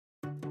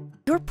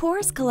Your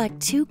pores collect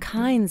two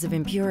kinds of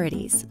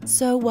impurities,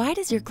 so why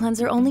does your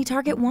cleanser only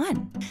target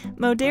one?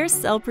 Modere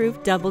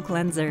CellProof Double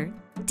Cleanser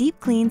deep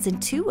cleans in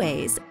two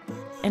ways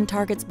and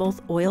targets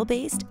both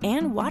oil-based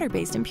and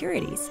water-based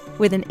impurities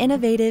with an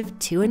innovative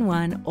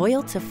 2-in-1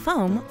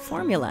 oil-to-foam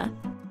formula.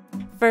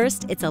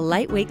 First, it's a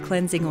lightweight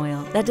cleansing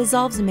oil that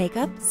dissolves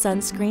makeup,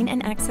 sunscreen,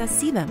 and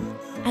excess sebum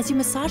as you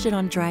massage it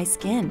on dry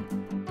skin.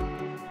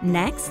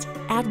 Next,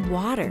 add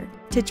water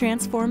to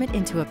transform it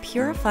into a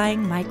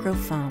purifying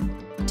microfoam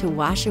to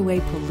wash away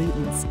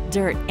pollutants,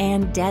 dirt,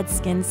 and dead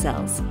skin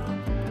cells.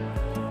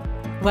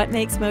 What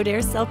makes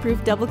Modere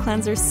CellProof Double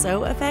Cleanser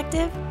so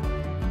effective?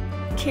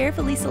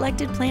 Carefully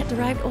selected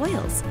plant-derived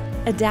oils,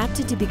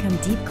 adapted to become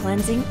deep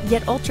cleansing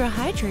yet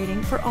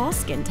ultra-hydrating for all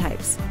skin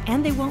types,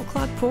 and they won't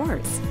clog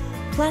pores.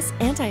 Plus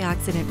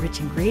antioxidant-rich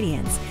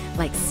ingredients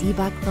like sea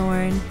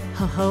buckthorn,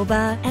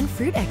 jojoba, and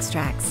fruit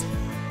extracts.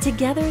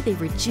 Together, they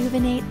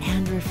rejuvenate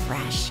and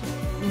refresh,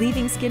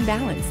 leaving skin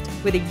balanced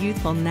with a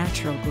youthful,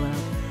 natural glow.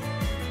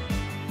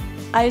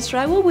 I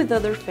struggled with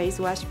other face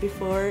wash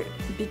before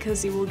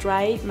because it will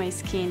dry my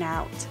skin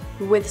out.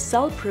 With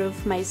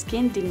CELLPROOF, my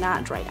skin did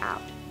not dry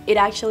out. It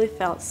actually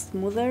felt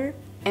smoother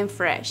and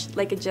fresh,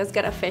 like I just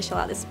got a facial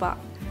at the spa.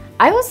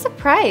 I was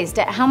surprised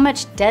at how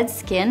much dead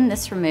skin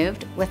this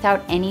removed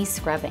without any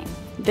scrubbing.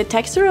 The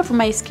texture of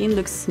my skin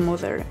looks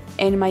smoother,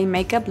 and my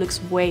makeup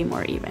looks way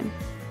more even.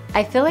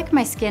 I feel like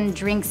my skin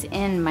drinks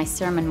in my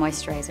serum and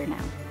moisturizer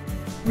now.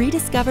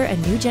 Rediscover a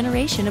new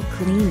generation of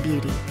clean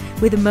beauty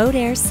with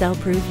Modere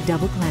CellProof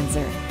Double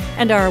Cleanser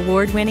and our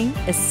award-winning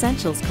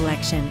Essentials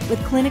collection with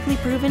clinically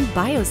proven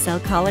BioCell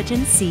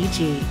Collagen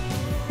CG.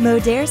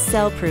 Modere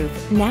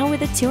CellProof, now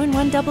with a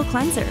 2-in-1 double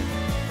cleanser.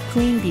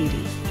 Clean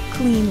beauty,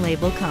 clean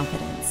label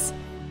confidence.